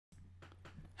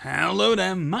Hello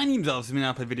there, my name's Lfcme and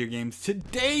I play video games.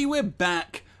 Today we're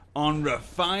back on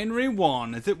Refinery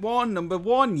 1. Is it number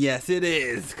 1? Yes it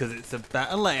is, because it's a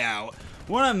better layout.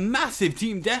 We're on a massive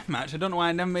team deathmatch. I don't know why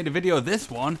I never made a video of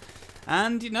this one.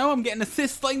 And, you know, I'm getting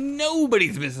assists like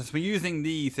nobody's business. We're using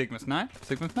the Sigma Snipe.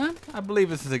 Sigma Snipe? I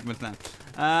believe it's a Sigma Snipe.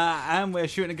 And we're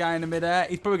shooting a guy in the midair.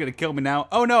 He's probably going to kill me now.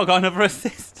 Oh no, I got another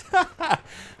assist.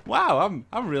 Wow,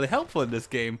 I'm really helpful in this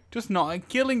game. Just not at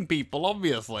killing people,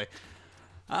 obviously.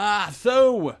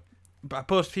 So I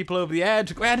pushed people over the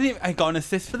edge. Wait, I got an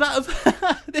assist for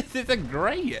that. This is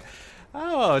great.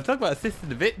 Oh, talk about assisting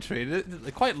the victory.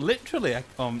 Quite literally.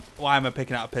 Why am I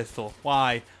picking out a pistol?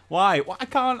 Why? I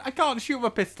can't shoot with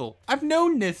a pistol. I've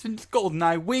known this since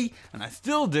GoldenEye Wii, and I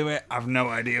still do it. I've no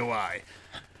idea why.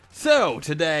 So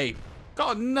today,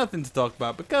 got nothing to talk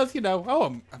about because, you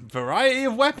know, a variety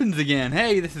of weapons again.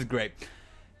 Hey, this is great.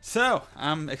 So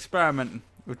I'm experimenting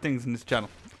with things in this channel.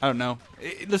 I don't know,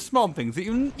 the small things that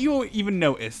you even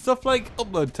notice. Stuff like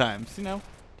upload times, you know.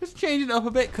 Just change it up a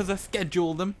bit because I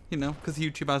schedule them, you know, because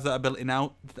YouTube has that ability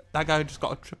now. That guy just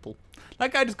got a triple.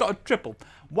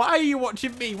 Why are you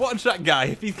watching me? Watch that guy.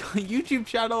 If he's got a YouTube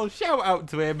channel, shout out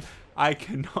to him. I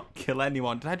cannot kill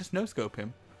anyone. Did I just no-scope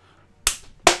him?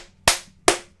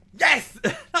 Yes!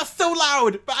 That's so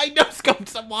loud! But I no-scoped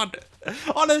someone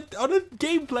on a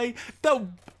gameplay that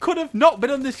could have not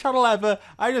been on this channel ever.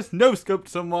 I just no-scoped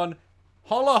someone.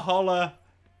 Holla holla.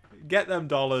 Get them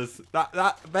dollars.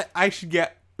 That I should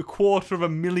get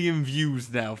 250,000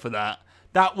 views now for that.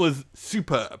 That was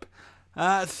superb.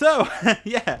 So,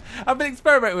 yeah, I've been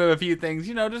experimenting with a few things,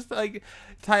 you know, just like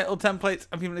title templates.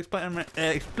 I've been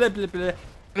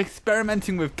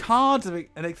experimenting with cards and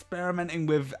experimenting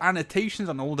with annotations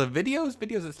on older videos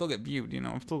that still get viewed, you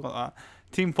know. I've still got that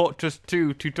Team Fortress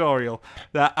 2 tutorial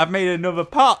that I've made another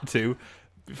part to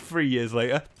 3 years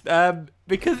later,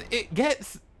 because it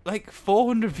gets like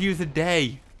 400 views a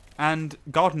day, and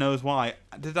God knows why.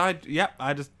 Yep,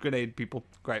 I just grenade people.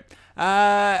 Great.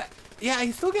 Yeah,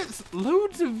 he still gets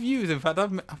loads of views. In fact,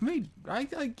 I've made,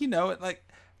 like, you know, like,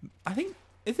 I think,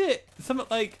 is it something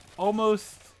like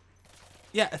almost,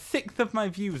 yeah, a sixth of my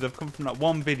views have come from that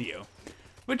one video,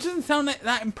 which doesn't sound like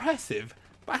that impressive,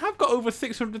 but I have got over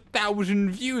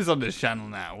 600,000 views on this channel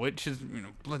now, which is, you know,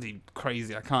 bloody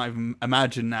crazy. I can't even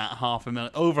imagine that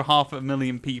over half a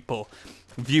million people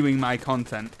viewing my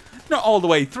content. Not all the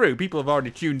way through. People have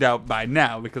already tuned out by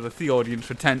now because I see audience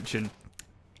retention.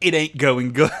 It ain't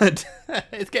going good.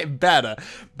 It's getting better,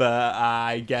 but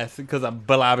I guess because I'm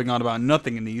blabbing on about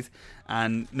nothing in these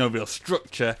and no real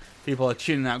structure, people are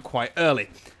tuning out quite early.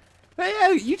 But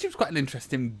yeah, YouTube's quite an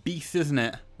interesting beast, isn't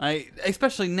it?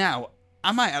 Especially now,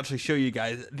 I might actually show you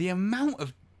guys the amount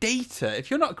of data,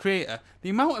 if you're not a creator, the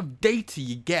amount of data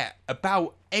you get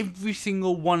about every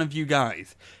single one of you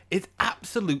guys is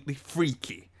absolutely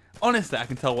freaky. Honestly, I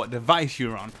can tell what device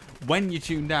you're on, when you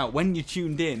tuned out, when you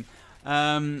tuned in.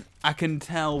 I can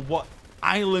tell what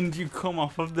island you come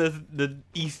off of the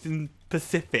Eastern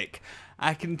Pacific.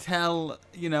 I can tell,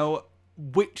 you know,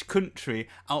 which country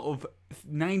out of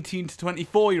 19 to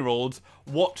 24-year-olds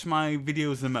watch my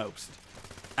videos the most.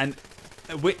 And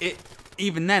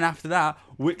even then, after that,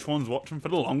 which ones watch them for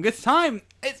the longest time.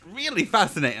 It's really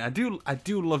fascinating. I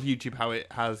do love YouTube, how it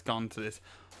has gone to this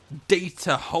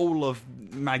data hole of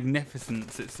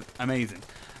magnificence. It's amazing.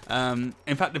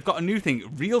 In fact, they've got a new thing,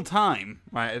 real time,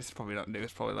 right? It's probably not new,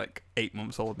 it's probably like 8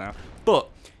 months old now. But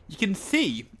you can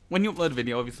see, when you upload a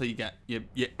video, obviously you get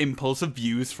your impulse of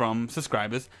views from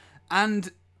subscribers,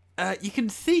 and you can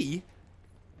see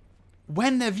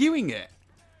when they're viewing it.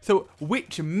 So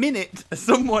which minute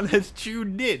someone has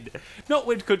tuned in. Not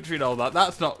which country and all that,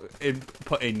 that's not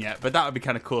put in yet, but that would be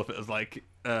kind of cool if it was like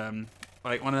one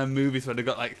of the movies where they've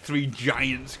got like 3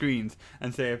 giant screens,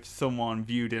 and say if someone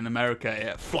viewed in America,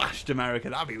 it flashed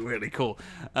America. That'd be really cool.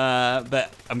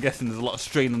 But I'm guessing there's a lot of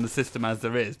strain on the system as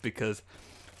there is, because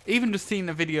even just seeing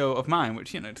a video of mine,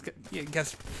 which, you know, it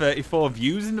gets 34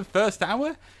 views in the first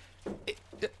hour,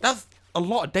 that's a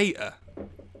lot of data.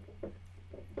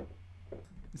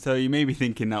 So you may be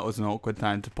thinking that was an awkward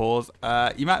time to pause.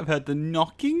 You might have heard the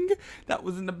knocking that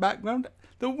was in the background.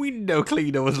 The window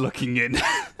cleaner was looking in.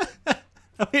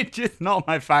 Which is not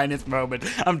my finest moment.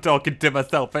 I'm talking to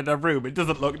myself in a room. It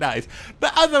doesn't look nice.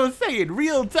 But as I was saying,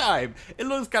 real time, it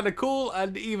looks kind of cool.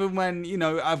 And even when, you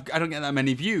know, I don't get that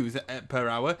many views per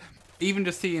hour, even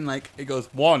just seeing like it goes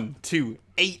 1, 2,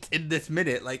 8 in this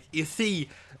minute, like you see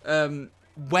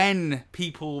when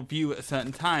people view at a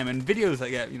certain time, and videos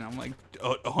that get, you know, like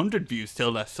 100 views,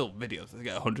 still videos that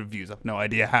get 100 views. I've no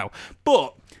idea how.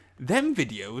 But them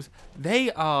videos,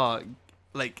 they are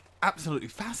like absolutely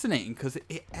fascinating because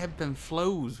it ebbs and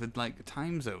flows with like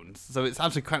time zones. So it's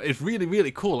actually it's really,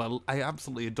 really cool. I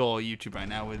absolutely adore YouTube right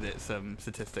now with its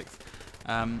statistics.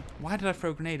 Why did I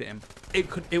throw a grenade at him?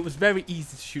 It was very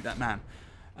easy to shoot that man.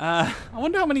 I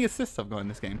wonder how many assists I've got in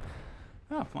this game.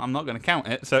 Oh, well, I'm not going to count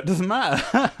it, so it doesn't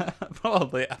matter.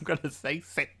 Probably, I'm going to say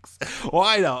 6.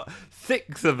 Why not?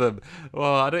 6 of them.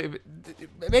 Well, I don't even...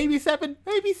 Maybe 7?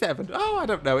 Maybe 7. Oh, I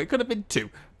don't know. It could have been 2.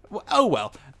 Oh,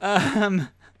 well.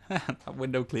 That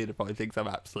window cleaner probably thinks I'm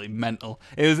absolutely mental.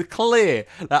 It was clear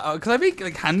that... Because I make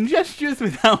like hand gestures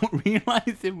without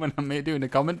realising when I'm doing a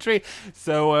commentary.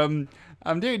 So, I'm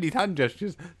doing these hand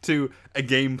gestures to a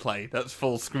gameplay that's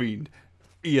full screened.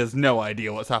 He has no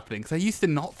idea what's happening. Because I used to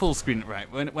not full screen it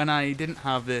right. When I didn't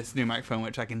have this new microphone,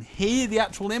 which I can hear the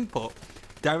actual input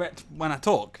direct when I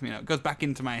talk. You know, it goes back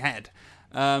into my head.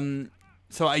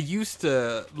 So I used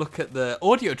to look at the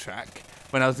audio track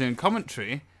when I was doing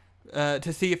commentary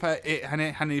to see if it had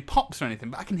any pops or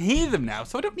anything. But I can hear them now,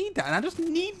 so I don't need that. And I just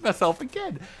need myself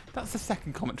again. That's the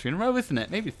second commentary in a row, isn't it?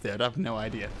 Maybe third. I have no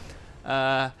idea.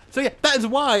 So yeah, that is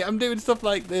why I'm doing stuff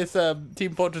like this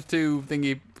Team Fortress 2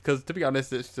 thingy. Because, to be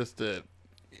honest, it's just,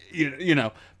 you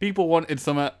know, people wanted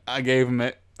something, I gave them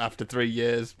it after 3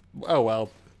 years. Oh,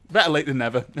 well, better late than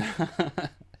never.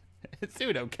 It's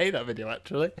doing okay, that video,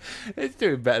 actually. It's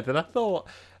doing better than I thought.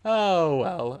 Oh,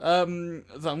 well.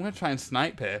 So I'm going to try and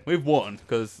snipe here. We've won,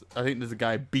 because I think there's a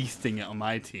guy beasting it on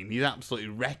my team. He's absolutely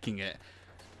wrecking it.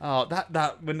 Oh,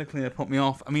 that window cleaner put me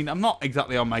off. I mean, I'm not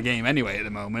exactly on my game anyway at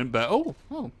the moment, but, oh,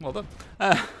 well done.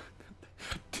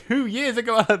 2 years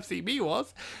ago, Lfcme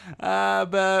was,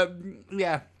 but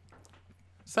yeah.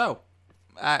 So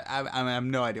I have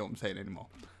no idea what I'm saying anymore.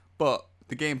 But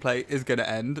the gameplay is going to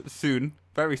end soon,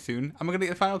 very soon. Am I going to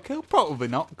get the final kill? Probably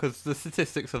not, because the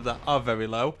statistics of that are very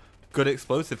low. Good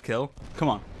explosive kill. Come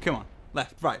on, come on.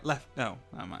 Left, right, left. No,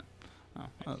 oh man.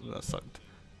 Oh, that sucked.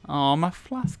 Oh, my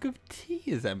flask of tea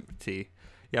is empty.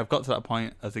 Yeah, I've got to that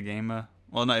point as a gamer.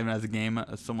 Well, not even as a gamer,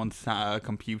 as someone sat at a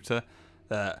computer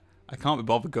that I can't be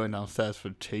bothered going downstairs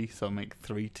for tea, so I make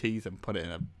 3 teas and put it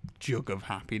in a jug of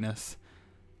happiness.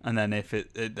 And then if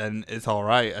then it's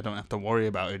alright, I don't have to worry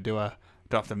about it, do I? I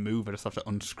don't have to move, I just have to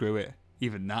unscrew it.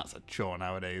 Even that's a chore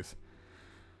nowadays.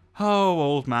 Oh,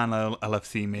 old man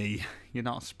Lfcme, you're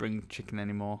not a spring chicken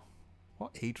anymore.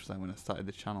 What age was I when I started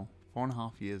the channel?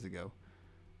 4.5 years ago.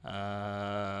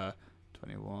 21.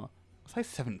 Was I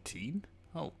 17?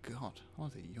 Oh god, I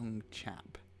was a young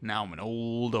chap. Now I'm an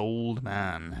old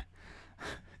man.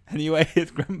 Anyway,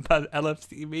 it's Grandpa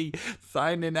Lfcme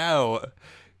signing out.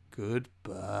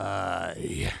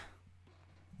 Goodbye.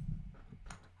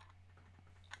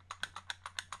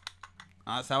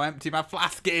 That's how empty my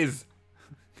flask is.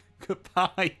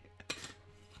 Goodbye.